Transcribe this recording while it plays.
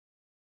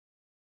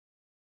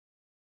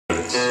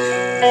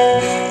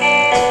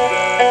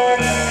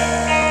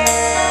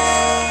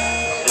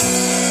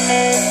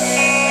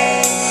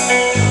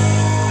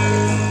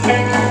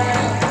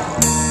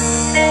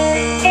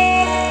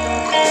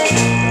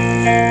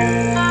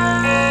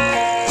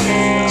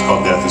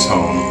death is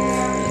home.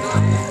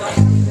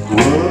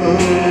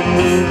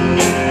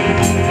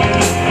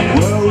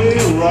 Were we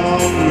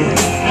wrong?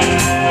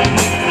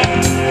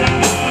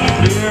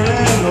 Clear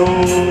and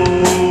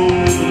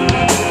old,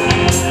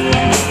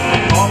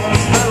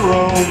 almost their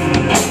own.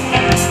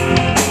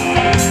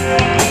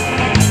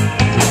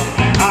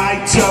 I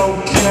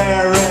don't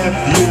care if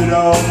you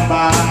don't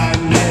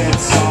mind,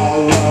 it's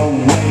all a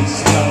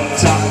waste of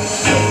time.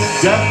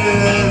 Death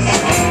is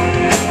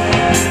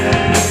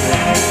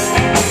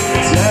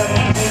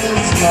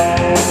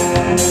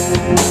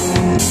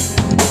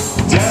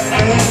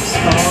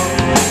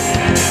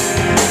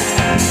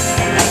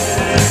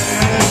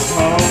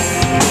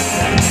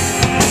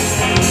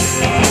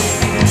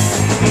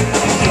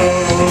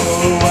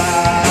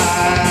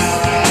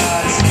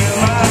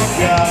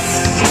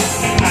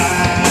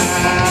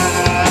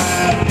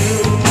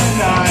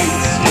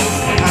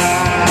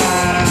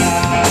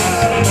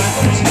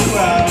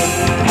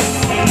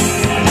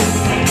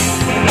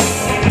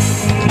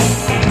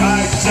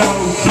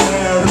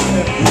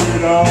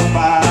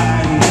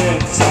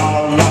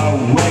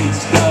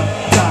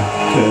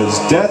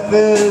death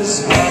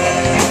is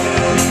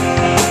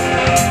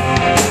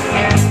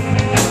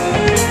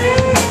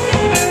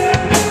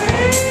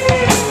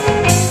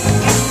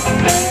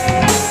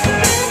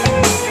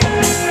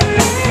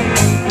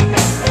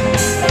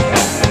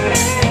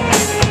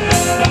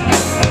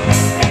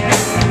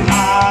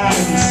I'm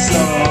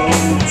so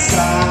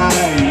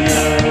tired,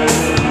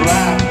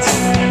 wrapped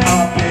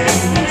up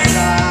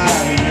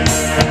inside.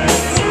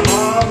 It's a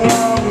long,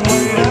 long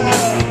way to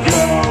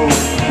go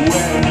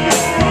when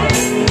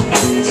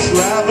you're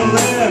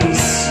traveling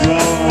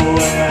slow,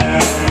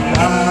 and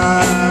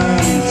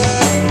I'm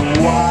so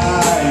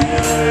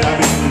wired. I've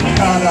been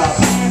caught up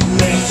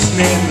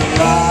listening to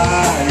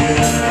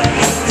liars.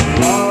 It's a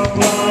long,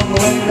 long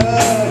way to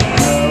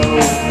go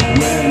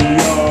when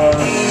you're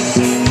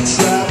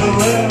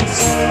traveling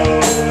slow,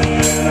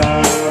 and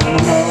I'm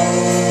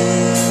home,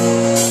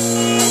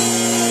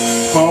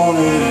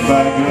 haunted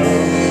by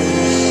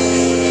ghosts,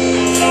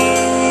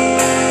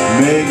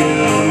 making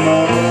a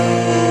moan.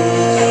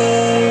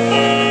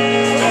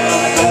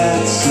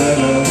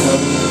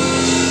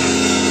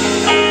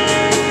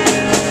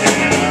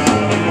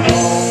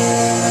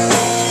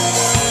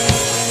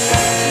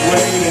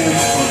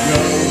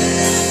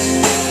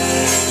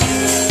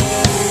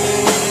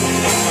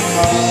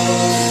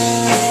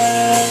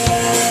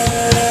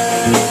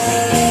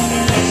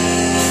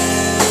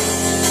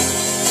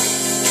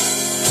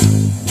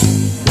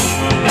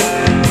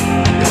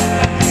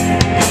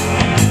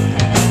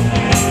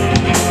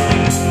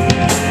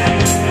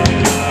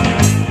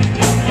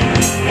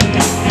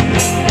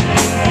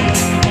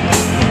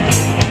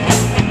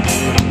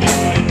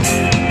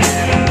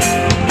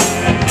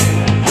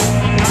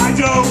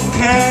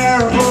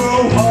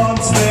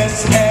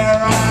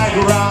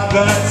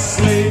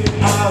 Sleep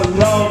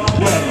alone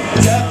when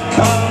death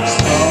comes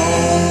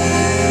home.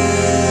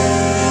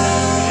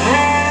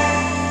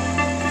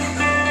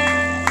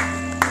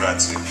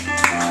 Grazie.